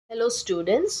Hello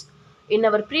students, in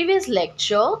our previous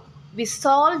lecture we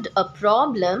solved a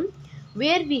problem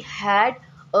where we had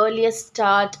earliest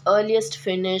start, earliest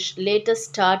finish, latest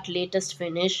start, latest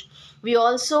finish. We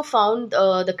also found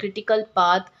the critical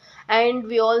path, and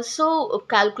we also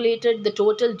calculated the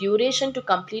total duration to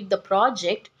complete the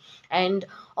project, and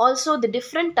also the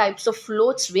different types of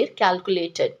floats were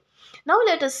calculated. Now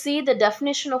let us see the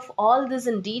definition of all this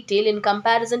in detail in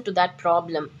comparison to that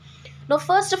problem. Now,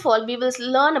 first of all, we will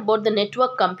learn about the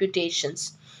network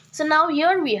computations. So now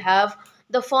here we have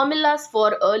the formulas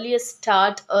for earliest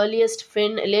start, latest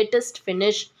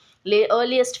finish,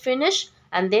 earliest finish,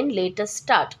 and then latest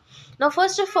start. Now,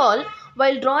 first of all,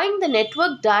 while drawing the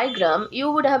network diagram, you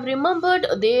would have remembered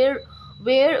there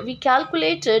where we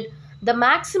calculated the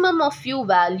maximum of few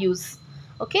values.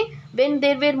 Okay, when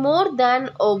there were more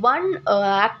than one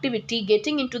activity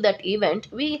getting into that event,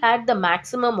 we had the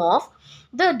maximum of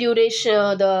the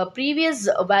duration, the previous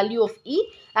value of e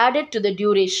added to the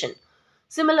duration.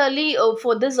 Similarly,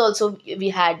 for this also we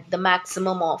had the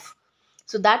maximum of.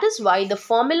 So that is why the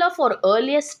formula for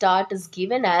earliest start is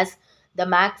given as the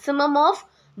maximum of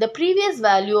the previous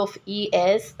value of e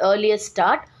as earliest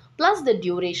start plus the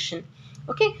duration.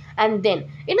 Okay, and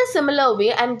then in a similar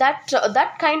way, and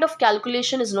that kind of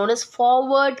calculation is known as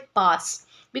forward pass,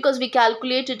 because we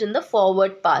calculate it in the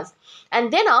forward pass.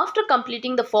 And then after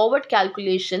completing the forward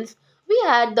calculations, we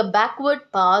had the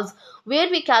backward pass where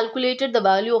we calculated the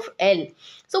value of L.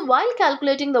 So while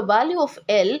calculating the value of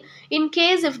L, in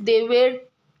case if they were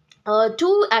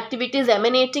two activities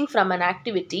emanating from an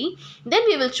activity, then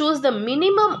we will choose the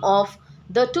minimum of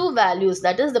the two values,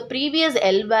 that is the previous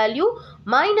L value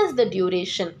minus the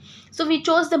duration. So we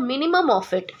chose the minimum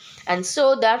of it, and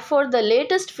so therefore the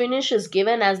latest finish is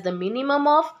given as the minimum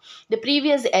of the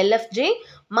previous LFJ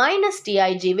minus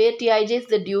TIJ, where TIJ is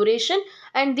the duration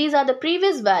and these are the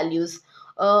previous values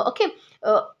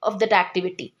of that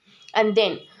activity. And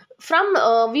then from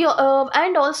we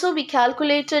and also we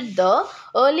calculated the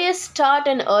earliest start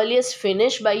and earliest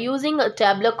finish by using a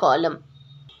tabular column.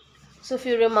 So if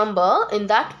you remember, in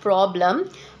that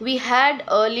problem we had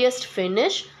earliest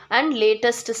finish and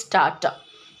latest starter.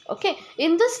 Okay,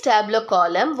 in this tabular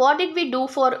column, what did we do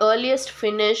for earliest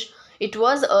finish? It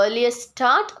was earliest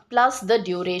start plus the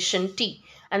duration t,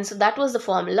 and so that was the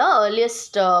formula.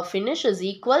 Earliest finish is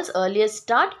equals earliest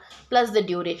start plus the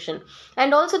duration,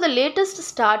 and also the latest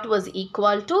start was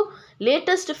equal to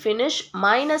latest finish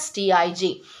minus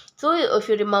Tij. So if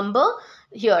you remember,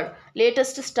 here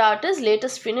latest start is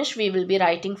latest finish we will be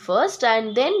writing first,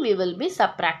 and then we will be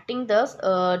subtracting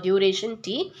the duration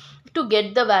t to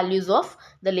get the values of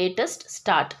the latest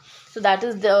start. So that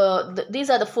is these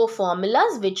are the four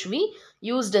formulas which we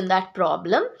used in that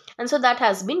problem, and so that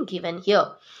has been given here.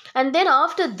 And then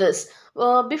after this,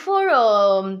 before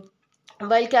while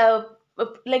while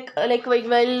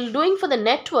doing for the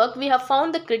network, we have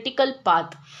found the critical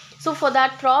path. So for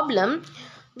that problem,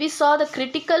 we saw the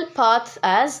critical paths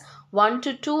as 1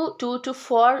 to 2, 2 to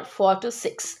 4, 4 to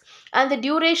 6, and the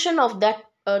duration of that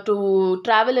to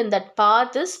travel in that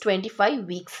path is 25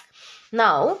 weeks.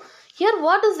 Now here,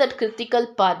 what is that critical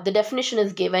path? The definition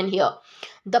is given here: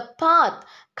 the path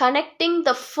connecting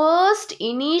the first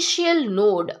initial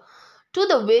node to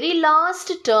the very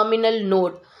last terminal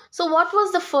node. So what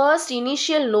was the first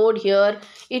initial node here?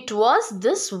 It was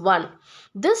this one.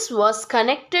 This was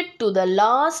connected to the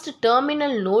last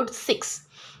terminal node 6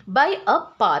 by a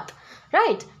path,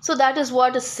 right? So that is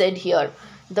what is said here.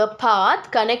 The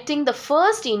path connecting the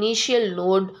first initial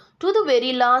node to the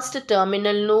very last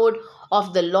terminal node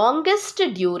of the longest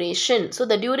duration. So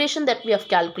the duration that we have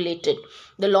calculated,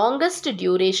 the longest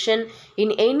duration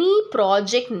in any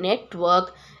project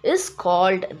network is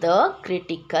called the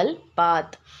critical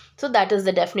path. So that is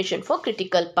the definition for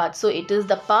critical path. So it is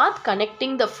the path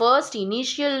connecting the first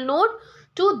initial node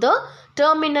to the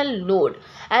terminal node,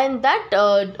 and that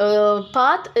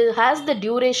path has the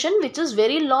duration which is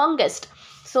very longest.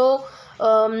 So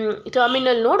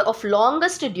terminal node of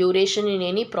longest duration in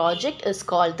any project is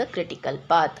called the critical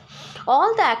path.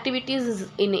 All the activities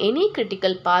in any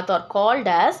critical path are called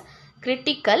as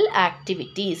critical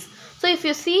activities. So if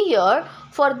you see here,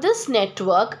 for this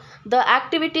network, the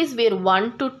activities were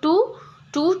 1 to 2,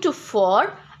 2 to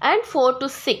 4 and 4 to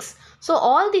 6. So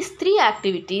all these three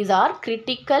activities are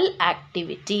critical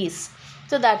activities.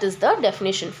 So that is the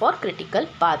definition for critical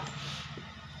path.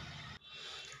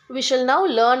 We shall now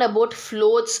learn about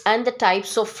floats and the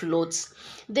types of floats.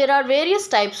 There are various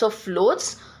types of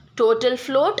floats: total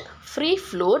float, free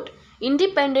float,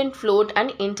 independent float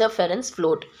and interference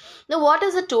float. Now what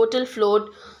is a total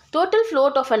float? Total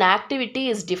float of an activity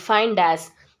is defined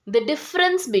as the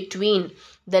difference between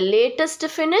the latest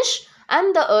finish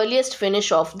and the earliest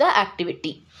finish of the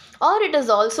activity, or it is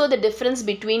also the difference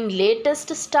between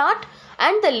latest start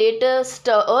and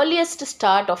the earliest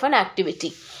start of an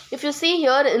activity. If you see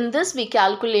here in this, we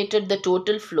calculated the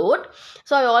total float.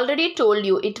 So I already told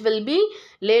you it will be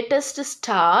latest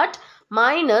start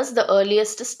minus the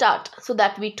earliest start. So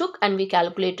that we took and we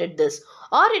calculated this.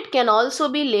 Or it can also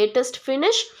be latest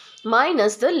finish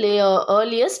minus the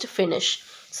earliest finish.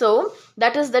 So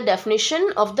that is the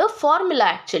definition of the formula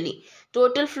actually.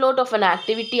 Total float of an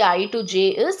activity I to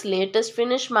j is latest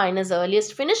finish minus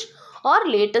earliest finish, or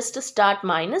latest start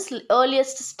minus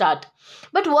earliest start.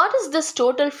 But what is this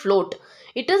total float?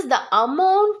 It is the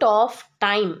amount of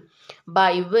time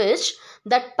by which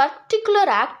that particular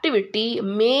activity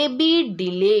may be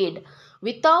delayed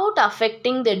without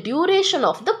affecting the duration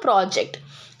of the project.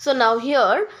 So now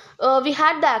here we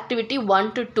had the activity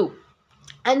 1 to 2.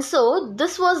 And so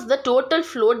this was the total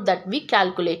float that we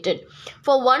calculated.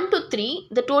 For 1 to 3,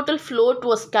 the total float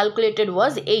was calculated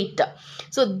was 8.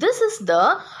 So this is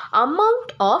the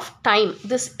amount of time.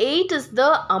 This 8 is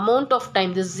the amount of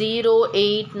time. The 0,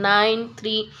 8, 9,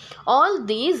 3, all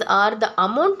these are the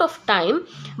amount of time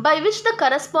by which the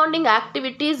corresponding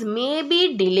activities may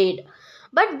be delayed.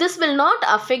 But this will not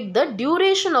affect the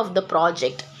duration of the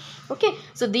project. Okay,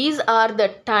 so these are the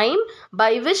time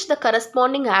by which the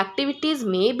corresponding activities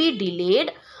may be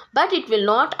delayed, but it will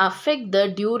not affect the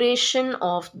duration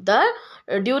of the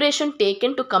duration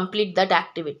taken to complete that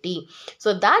activity.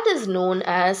 So that is known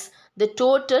as the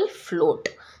total float.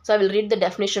 So I will read the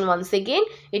definition once again.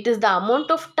 It is the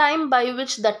amount of time by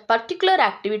which that particular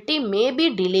activity may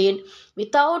be delayed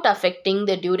without affecting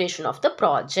the duration of the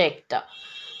project.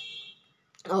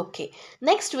 Okay,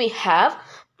 next we have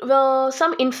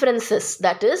some inferences,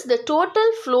 that is the total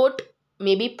float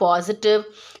may be positive,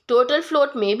 total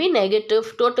float may be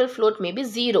negative, total float may be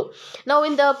 0. Now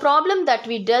in the problem that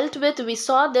we dealt with, we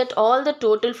saw that all the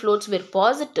total floats were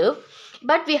positive,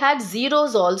 but we had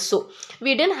zeros also.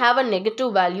 We didn't have a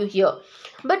negative value here.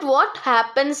 But what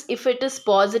happens if it is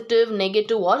positive,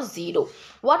 negative or 0?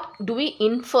 What do we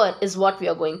infer is what we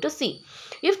are going to see.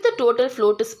 If the total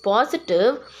float is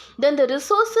positive, then the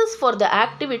resources for the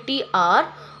activity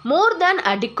are more than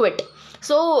adequate.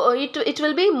 So it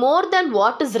will be more than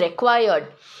what is required.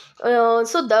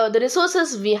 So the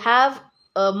resources we have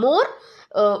more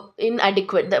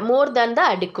inadequate, more than the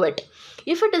adequate.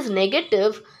 If it is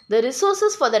negative, the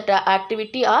resources for that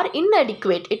activity are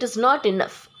inadequate. It is not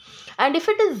enough. And if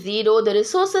it is 0, the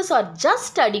resources are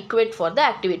just adequate for the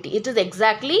activity. It is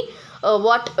exactly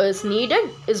what is needed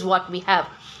is what we have.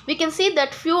 We can see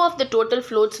that few of the total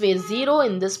floats were 0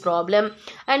 in this problem,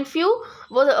 and few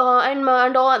and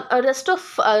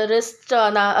rest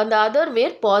and the other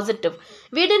were positive.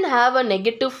 We didn't have a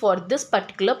negative for this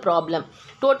particular problem.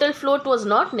 Total float was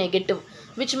not negative,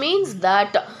 which means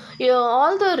that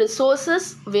all the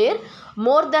resources were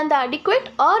more than the adequate,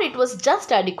 or it was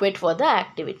just adequate for the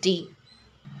activity.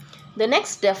 The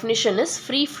next definition is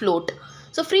free float.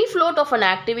 So free float of an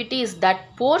activity is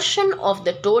that portion of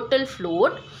the total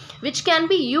float which can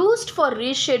be used for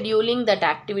rescheduling that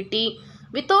activity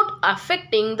without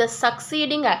affecting the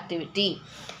succeeding activity.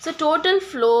 So total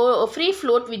free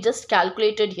float we just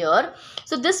calculated here.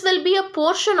 So this will be a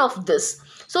portion of this.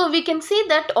 So we can see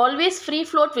that always free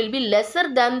float will be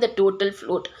lesser than the total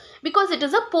float because it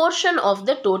is a portion of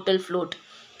the total float.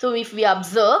 So if we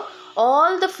observe,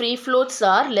 all the free floats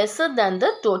are lesser than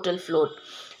the total float.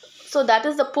 So that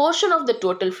is the portion of the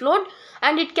total float,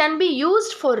 and it can be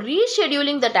used for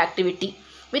rescheduling that activity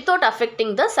without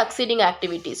affecting the succeeding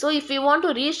activity. So if we want to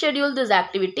reschedule this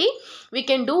activity, we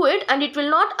can do it and it will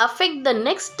not affect the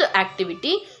next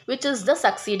activity, which is the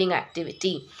succeeding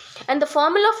activity. And the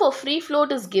formula for free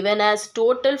float is given as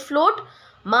total float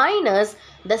minus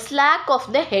the slack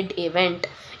of the head event.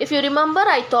 If you remember,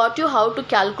 I taught you how to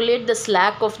calculate the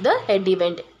slack of the head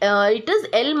event. It is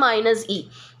L minus E.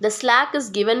 The slack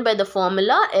is given by the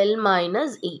formula L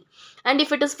minus E. And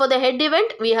if it is for the head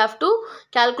event, we have to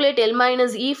calculate L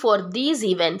minus E for these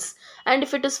events. And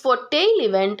if it is for tail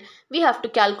event, we have to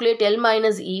calculate L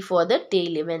minus E for the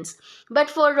tail events. But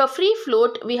for a free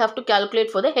float, we have to calculate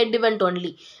for the head event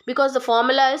only, because the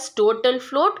formula is total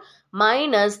float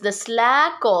minus the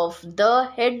slack of the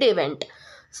head event.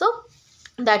 So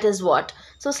that is what.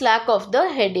 So slack of the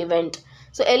head event.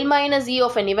 So L minus E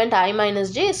of an event I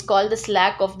minus J is called the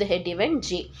slack of the head event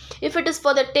J. If it is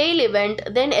for the tail event,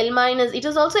 then L minus, it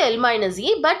is also L minus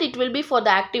E, but it will be for the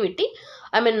activity,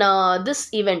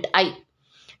 this event I.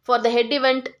 For the head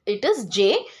event, it is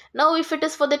J. Now if it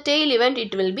is for the tail event,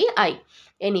 it will be I.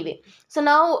 Anyway, so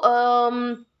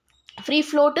now free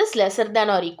float is lesser than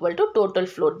or equal to total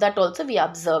float. That also we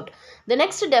observed. The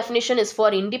next definition is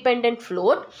for independent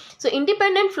float. So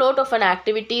independent float of an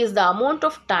activity is the amount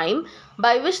of time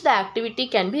by which the activity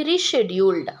can be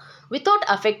rescheduled without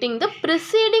affecting the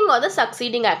preceding or the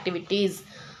succeeding activities,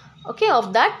 okay,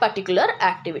 of that particular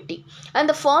activity. And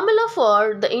the formula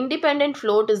for the independent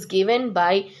float is given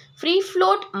by free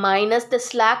float minus the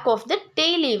slack of the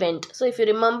tail event. So if you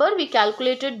remember, we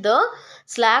calculated the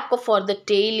slack for the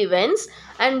tail events,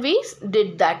 and we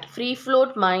did that free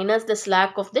float minus the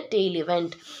slack of the tail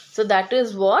event. So that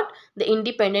is what the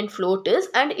independent float is,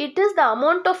 and it is the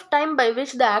amount of time by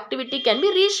which the activity can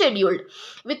be rescheduled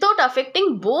without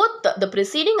affecting both the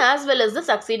preceding as well as the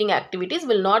succeeding activities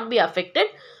will not be affected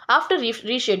after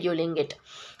rescheduling it.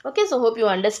 Okay, so hope you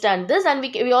understand this. And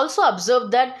we also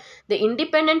observed that the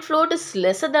independent float is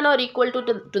lesser than or equal to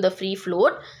the free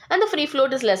float, and the free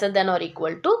float is lesser than or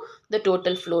equal to the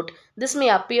total float. This may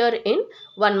appear in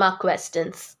 1-mark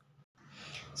questions.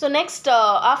 So next,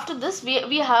 after this,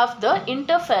 we have the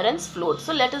interference float.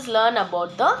 So let us learn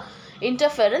about the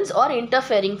interference or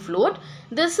interfering float.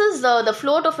 This is the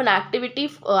float of an activity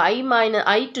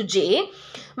I to j,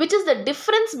 which is the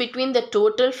difference between the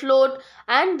total float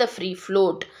and the free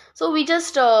float. So we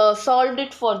just solved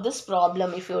it for this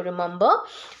problem. If you remember,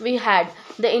 we had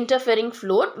the interfering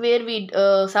float where we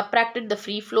subtracted the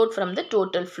free float from the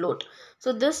total float.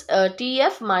 So this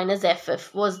TF minus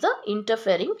FF was the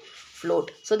interfering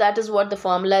float. So that is what the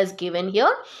formula is given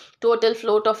here. Total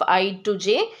float of I to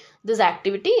j, this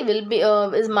activity will be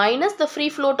is minus the free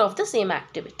float of the same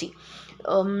activity.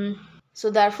 So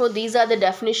therefore these are the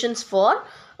definitions for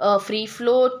free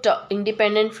float,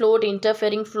 independent float,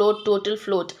 interfering float, total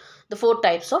float, the 4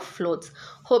 types of floats.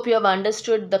 Hope you have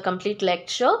understood the complete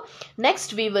lecture.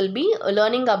 Next we will be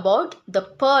learning about the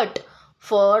PERT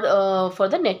for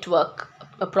the network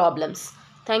problems.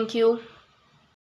 Thank you.